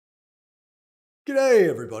G'day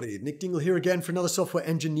everybody, Nick Dingle here again for another software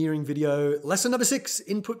engineering video. Lesson number 6,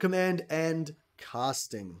 input command and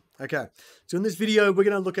casting. Okay, so in this video, we're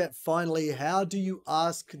going to look at finally, how do you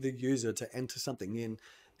ask the user to enter something in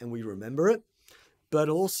and we remember it? But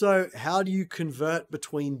also, how do you convert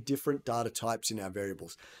between different data types in our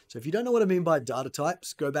variables? So if you don't know what I mean by data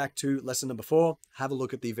types, go back to lesson number 4, have a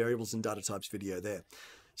look at the variables and data types video there.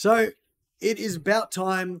 So it is about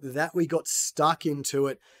time that we got stuck into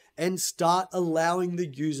it and start allowing the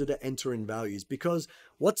user to enter in values, because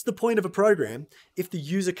what's the point of a program if the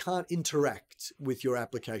user can't interact with your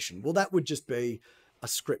application? Well, that would just be a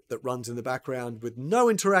script that runs in the background with no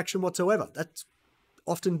interaction whatsoever. That's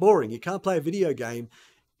often boring. You can't play a video game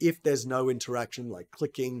if there's no interaction, like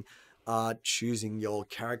clicking, choosing your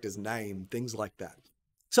character's name, things like that.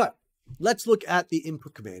 So let's look at the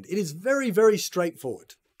input command. It is very, very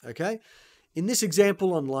straightforward. Okay. In this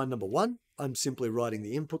example on line number 1, I'm simply writing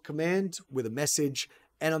the input command with a message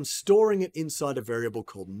and I'm storing it inside a variable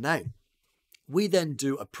called name. We then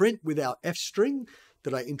do a print with our F string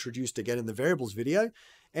that I introduced again in the variables video,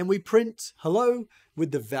 and we print hello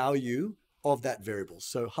with the value of that variable.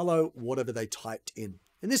 So hello, whatever they typed in.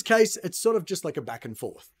 In this case, it's sort of just like a back and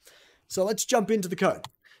forth. So let's jump into the code.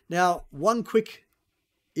 Now, one quick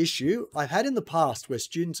issue I've had in the past where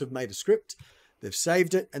students have made a script, they've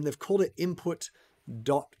saved it, and they've called it input.py.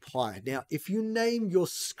 Now, if you name your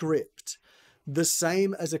script the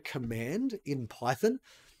same as a command in Python,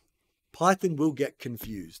 Python will get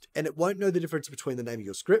confused and it won't know the difference between the name of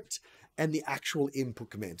your script and the actual input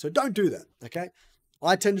command. So don't do that, okay?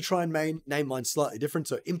 I tend to try and name mine slightly different.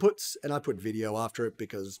 So inputs, and I put video after it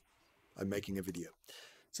because I'm making a video.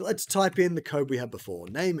 So let's type in the code we had before.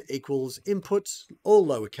 Name equals inputs, all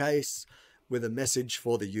lowercase, with a message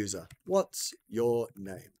for the user. What's your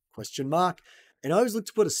name? Question mark. And I always look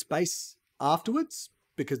to put a space afterwards,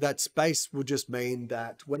 because that space will just mean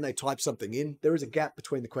that when they type something in, there is a gap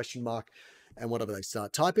between the question mark and whatever they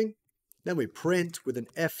start typing. Then we print with an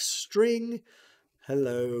F string,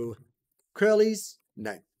 hello, curly's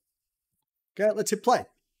name. Okay, let's hit play.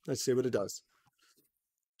 Let's see what it does.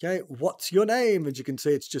 Okay, what's your name? As you can see,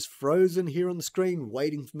 it's just frozen here on the screen,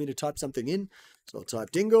 waiting for me to type something in. So I'll type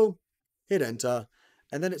Dingle, hit enter,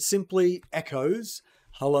 and then it simply echoes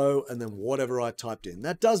hello and then whatever I typed in.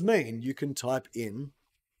 That does mean you can type in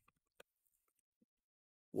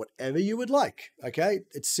whatever you would like, okay?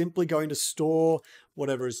 It's simply going to store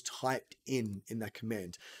whatever is typed in that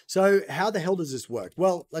command. So how the hell does this work?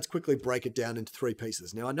 Well, let's quickly break it down into 3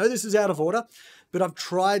 pieces. Now, I know this is out of order, but I've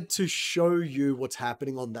tried to show you what's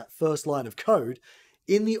happening on that first line of code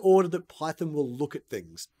in the order that Python will look at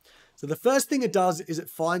things. So the first thing it does is it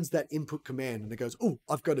finds that input command and it goes, oh,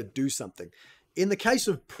 I've got to do something. In the case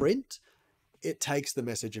of print, it takes the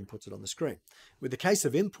message and puts it on the screen. With the case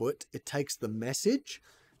of input, it takes the message,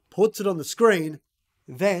 puts it on the screen,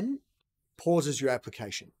 then pauses your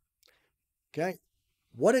application. Okay.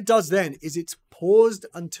 What it does then is it's paused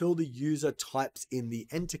until the user types in the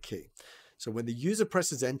enter key. So when the user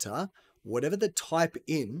presses enter, whatever they type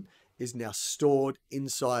in is now stored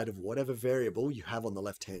inside of whatever variable you have on the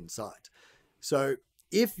left-hand side. So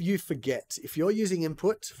if you forget, if you're using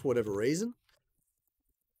input for whatever reason,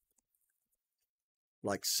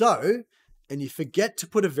 like so, and you forget to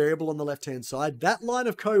put a variable on the left-hand side, that line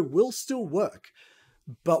of code will still work.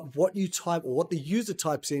 But what you type or what the user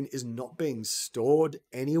types in is not being stored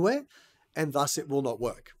anywhere, and thus it will not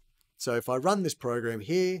work. So if I run this program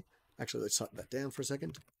here, actually, let's type that down for a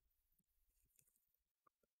second.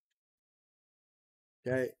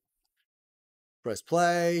 Okay. Press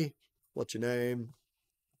play. What's your name?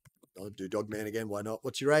 I'll do Dogman again. Why not?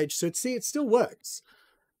 What's your age? So see, it still works.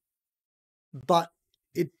 But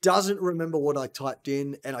it doesn't remember what I typed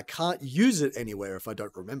in, and I can't use it anywhere if I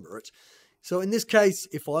don't remember it. So in this case,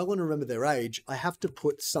 if I want to remember their age, I have to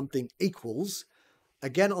put something equals,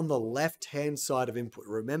 again, on the left-hand side of input.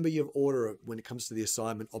 Remember your order when it comes to the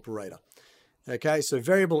assignment operator. Okay, so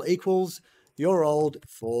variable equals, you're old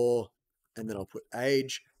for, and then I'll put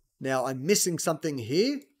age. Now I'm missing something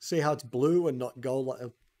here. See how it's blue and not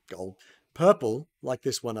purple, like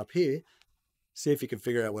this one up here. See if you can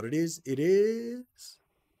figure out what it is. It is,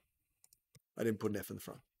 I didn't put an F in the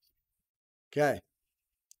front. Okay.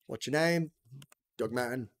 What's your name?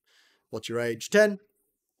 Dogman. What's your age? 10.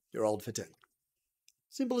 You're old for 10.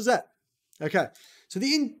 Simple as that. Okay. So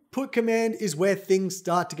the input command is where things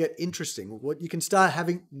start to get interesting. What you can start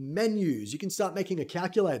having menus. You can start making a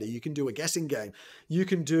calculator. You can do a guessing game. You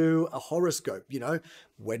can do a horoscope. You know,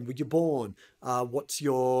 when were you born? What's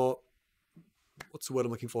the word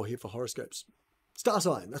I'm looking for here for horoscopes? star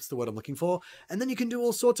sign, that's the word I'm looking for. And then you can do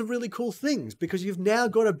all sorts of really cool things because you've now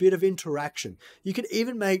got a bit of interaction. You can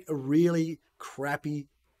even make a really crappy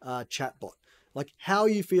chatbot. Like, how are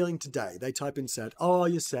you feeling today? They type in sad. Oh,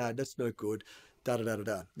 you're sad. That's no good. Da, da, da, da,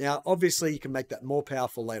 da. Now, obviously, you can make that more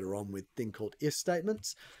powerful later on with a thing called if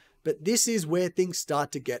statements. But this is where things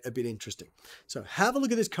start to get a bit interesting. So have a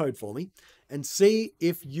look at this code for me and see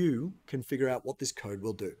if you can figure out what this code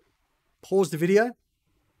will do. Pause the video.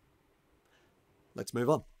 Let's move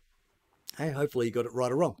on. Hey, hopefully you got it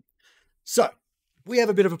right or wrong. So we have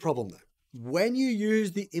a bit of a problem though. When you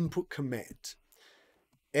use the input command,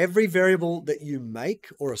 every variable that you make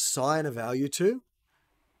or assign a value to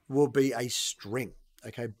will be a string,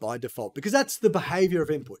 okay, by default, because that's the behavior of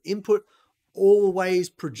input. Input always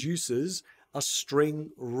produces a string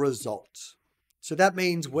result. So that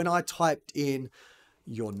means when I typed in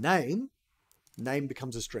your name, name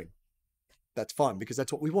becomes a string. That's fine because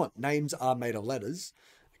that's what we want. Names are made of letters,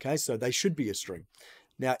 okay, so they should be a string.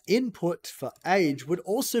 Now, input for age would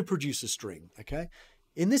also produce a string, okay?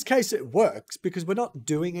 In this case, it works because we're not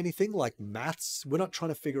doing anything like maths. We're not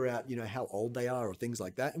trying to figure out, how old they are or things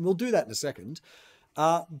like that. And we'll do that in a second.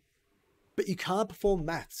 But you can't perform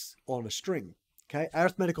maths on a string, okay?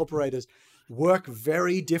 Arithmetic operators work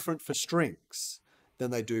very different for strings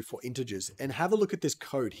than they do for integers. And have a look at this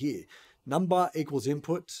code here. Number equals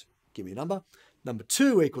input, give me a number. Number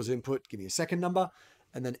 2 equals input, give me a second number.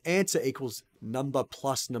 And then answer equals number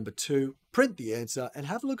plus number 2, print the answer, and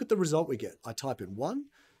have a look at the result we get. I type in 1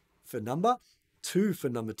 for number, 2 for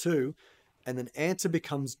number 2, and then answer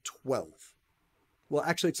becomes 12. Well,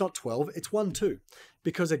 actually, it's not 12, it's 1, 2,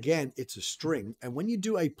 because again, it's a string. And when you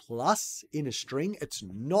do a plus in a string, it's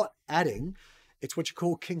not adding, it's what you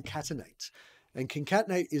call concatenate. And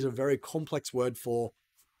concatenate is a very complex word for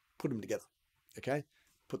put them together, okay?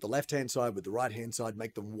 Put the left-hand side with the right-hand side,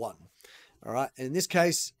 make them 1. All right, and in this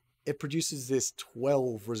case, it produces this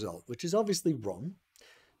 12 result, which is obviously wrong.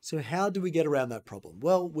 So how do we get around that problem?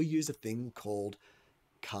 Well, we use a thing called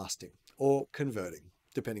casting or converting,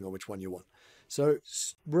 depending on which one you want. So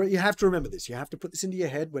you have to remember this. You have to put this into your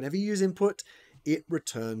head. Whenever you use input, it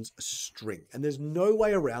returns a string. And there's no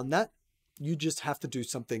way around that. You just have to do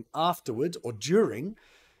something afterwards or during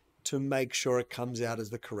to make sure it comes out as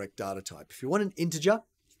the correct data type. If you want an integer,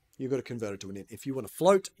 you've got to convert it to an int. If you want a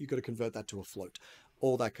float, you've got to convert that to a float,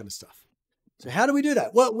 all that kind of stuff. So how do we do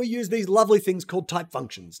that? Well, we use these lovely things called type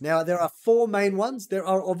functions. Now, there are 4 main ones. There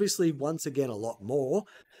are obviously, once again, a lot more,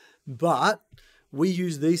 but we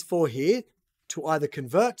use these 4 here to either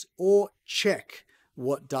convert or check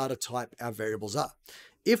what data type our variables are.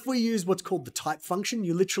 If we use what's called the type function,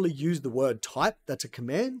 you literally use the word type, that's a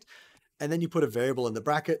command, and then you put a variable in the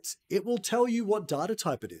brackets, it will tell you what data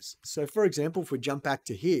type it is. So for example, if we jump back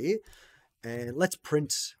to here and let's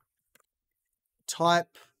print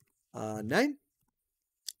type name,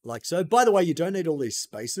 like so. By the way, you don't need all these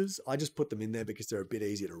spaces. I just put them in there because they're a bit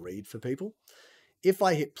easier to read for people. If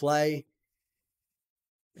I hit play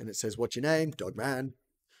and it says, what's your name? Dogman.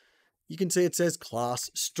 You can see it says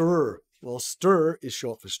class stir. Well, stir is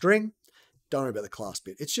short for string. Don't worry about the class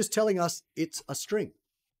bit. It's just telling us it's a string.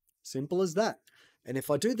 Simple as that. And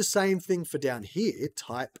if I do the same thing for down here,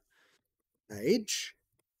 type age,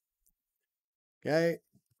 okay,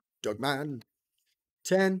 Dogman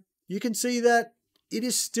 10, you can see that it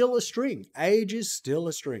is still a string. Age is still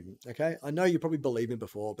a string, okay? I know you probably believed me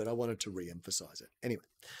before, but I wanted to re-emphasize it. Anyway,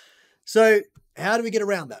 so how do we get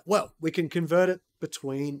around that? Well, we can convert it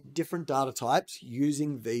between different data types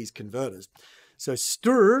using these converters. So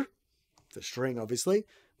stir, the string obviously,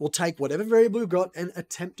 we'll take whatever variable we've got and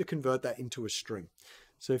attempt to convert that into a string.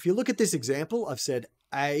 So if you look at this example, I've said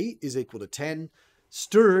A is equal to 10,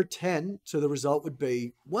 stir 10, so the result would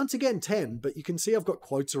be, once again, 10, but you can see I've got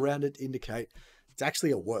quotes around it to indicate it's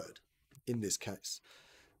actually a word in this case.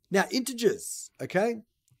 Now, integers, okay?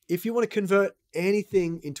 If you want to convert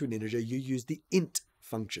anything into an integer, you use the int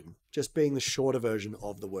function, just being the shorter version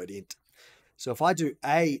of the word int. So if I do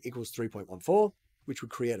A equals 3.14, which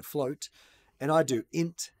would create a float, and I do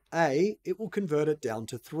int a, it will convert it down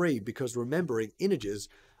to 3 because remembering integers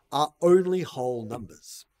are only whole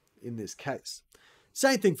numbers in this case.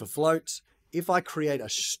 Same thing for floats. If I create a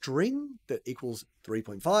string that equals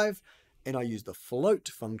 3.5 and I use the float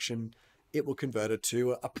function, it will convert it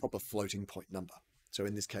to a proper floating point number. So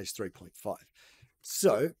in this case, 3.5.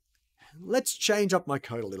 So let's change up my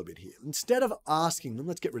code a little bit here. Instead of asking them,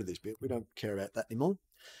 let's get rid of this bit. We don't care about that anymore.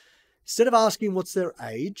 Instead of asking what's their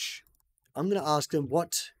age, I'm going to ask them,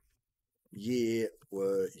 what year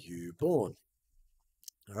were you born?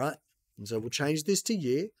 All right. And so we'll change this to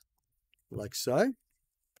year, like so.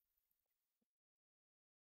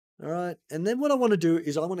 All right. And then what I want to do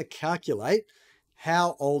is I want to calculate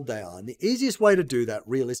how old they are. And the easiest way to do that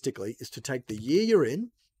realistically is to take the year you're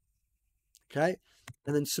in, okay,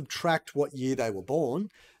 and then subtract what year they were born,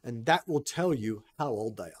 and that will tell you how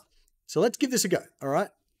old they are. So let's give this a go, all right?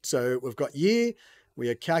 So we've got year. We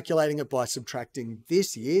are calculating it by subtracting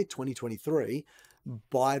this year, 2023,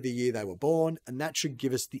 by the year they were born, and that should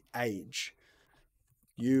give us the age.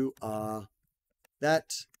 You are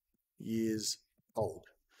that years old.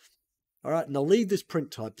 All right, and I'll leave this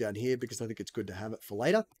print type down here because I think it's good to have it for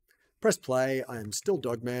later. Press play. I am still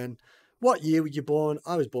Dogman. What year were you born?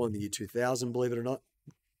 I was born in the year 2000, believe it or not.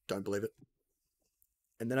 Don't believe it.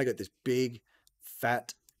 And then I get this big,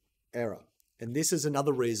 fat error. And this is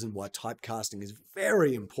another reason why typecasting is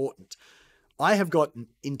very important. I have got an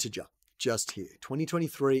integer just here.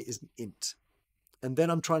 2023 is an int. And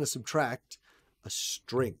then I'm trying to subtract a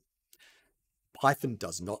string. Python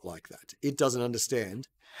does not like that. It doesn't understand.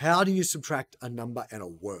 How do you subtract a number and a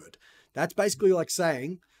word? That's basically like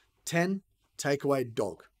saying 10, take away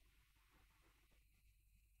dog.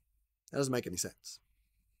 That doesn't make any sense.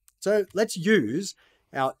 So let's use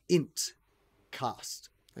our int cast.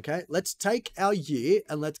 Okay, let's take our year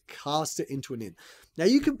and let's cast it into an int. Now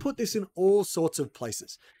you can put this in all sorts of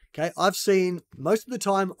places. Okay, I've seen most of the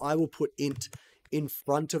time I will put int in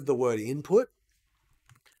front of the word input,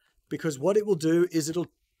 because what it will do is it'll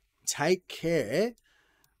take care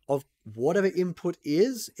of whatever input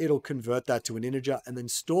is, it'll convert that to an integer and then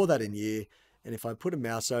store that in year. And if I put a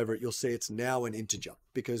mouse over it, you'll see it's now an integer,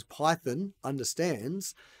 because Python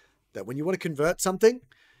understands that when you want to convert something,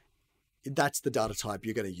 that's the data type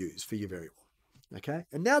you're going to use for your variable. Okay.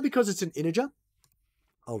 And now because it's an integer,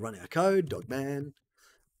 I'll run our code, Dogman.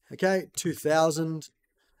 Okay. 2000.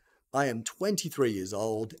 I am 23 years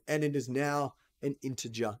old and it is now an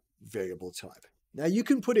integer variable type. Now you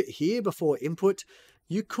can put it here before input.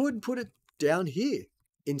 You could put it down here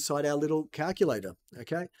inside our little calculator.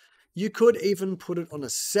 Okay. You could even put it on a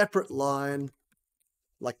separate line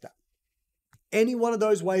like that. Any one of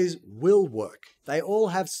those ways will work. They all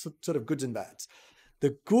have sort of goods and bads.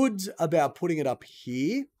 The goods about putting it up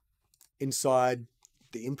here inside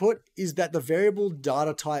the input is that the variable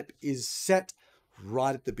data type is set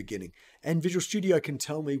right at the beginning. And Visual Studio can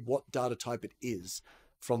tell me what data type it is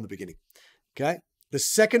from the beginning. Okay. The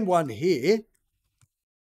second one here.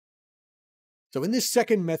 So in this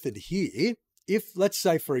second method here, if let's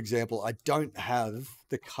say, for example, I don't have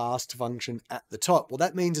the cast function at the top, well,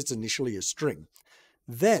 that means it's initially a string.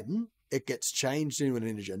 Then it gets changed into an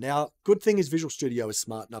integer. Now, good thing is Visual Studio is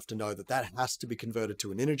smart enough to know that that has to be converted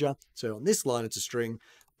to an integer. So on this line, it's a string,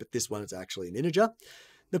 but this one is actually an integer.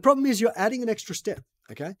 The problem is you're adding an extra step,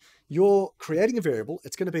 okay? You're creating a variable,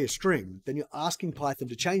 it's going to be a string. Then you're asking Python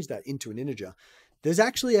to change that into an integer. There's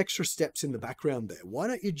actually extra steps in the background there. Why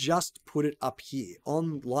don't you just put it up here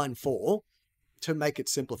on line 4 to make it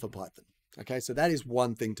simpler for Python? Okay, so that is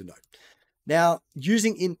one thing to note. Now,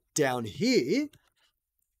 using int down here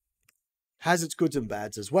has its goods and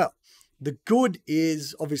bads as well. The good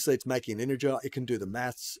is obviously it's making an integer. It can do the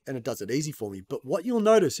maths and it does it easy for me. But what you'll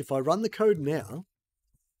notice if I run the code now,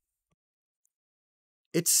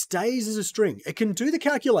 it stays as a string. It can do the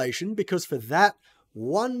calculation because for that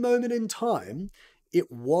one moment in time, it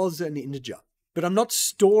was an integer. But I'm not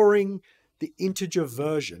storing the integer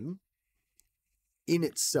version in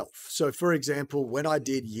itself. So for example, when I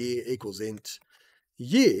did year equals int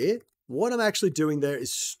year, what I'm actually doing there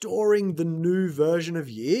is storing the new version of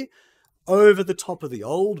year over the top of the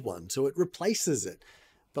old one. So it replaces it.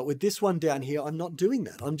 But with this one down here, I'm not doing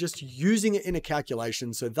that. I'm just using it in a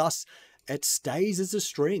calculation. So thus it stays as a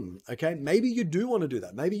string. Okay. Maybe you do want to do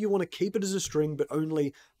that. Maybe you want to keep it as a string, but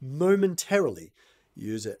only momentarily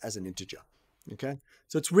use it as an integer. Okay.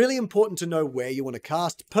 So it's really important to know where you want to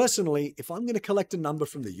cast. Personally, if I'm going to collect a number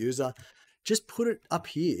from the user, just put it up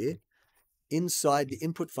here inside the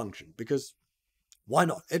input function, because why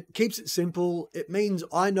not? It keeps it simple. It means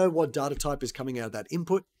I know what data type is coming out of that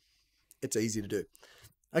input. It's easy to do.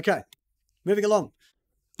 Okay, moving along.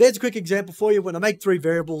 There's a quick example for you. When I make 3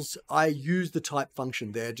 variables, I use the type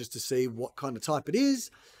function there just to see what kind of type it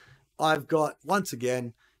is. I've got, once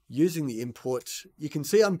again, using the input, you can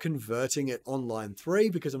see I'm converting it on line 3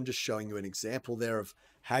 because I'm just showing you an example there of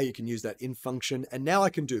how you can use that int function. And now I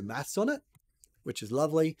can do maths on it, which is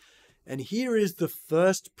lovely. And here is the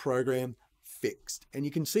first program fixed. And you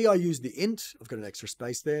can see I use the int. I've got an extra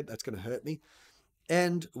space there. That's going to hurt me.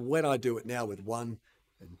 And when I do it now with 1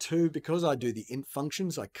 and 2, because I do the int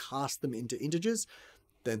functions, I cast them into integers,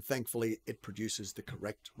 then thankfully it produces the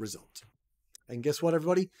correct result. And guess what,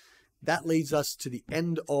 everybody? That leads us to the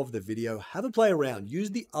end of the video. Have a play around. Use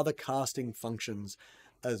the other casting functions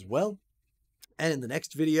as well. And in the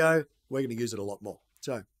next video, we're going to use it a lot more.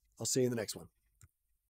 So I'll see you in the next one.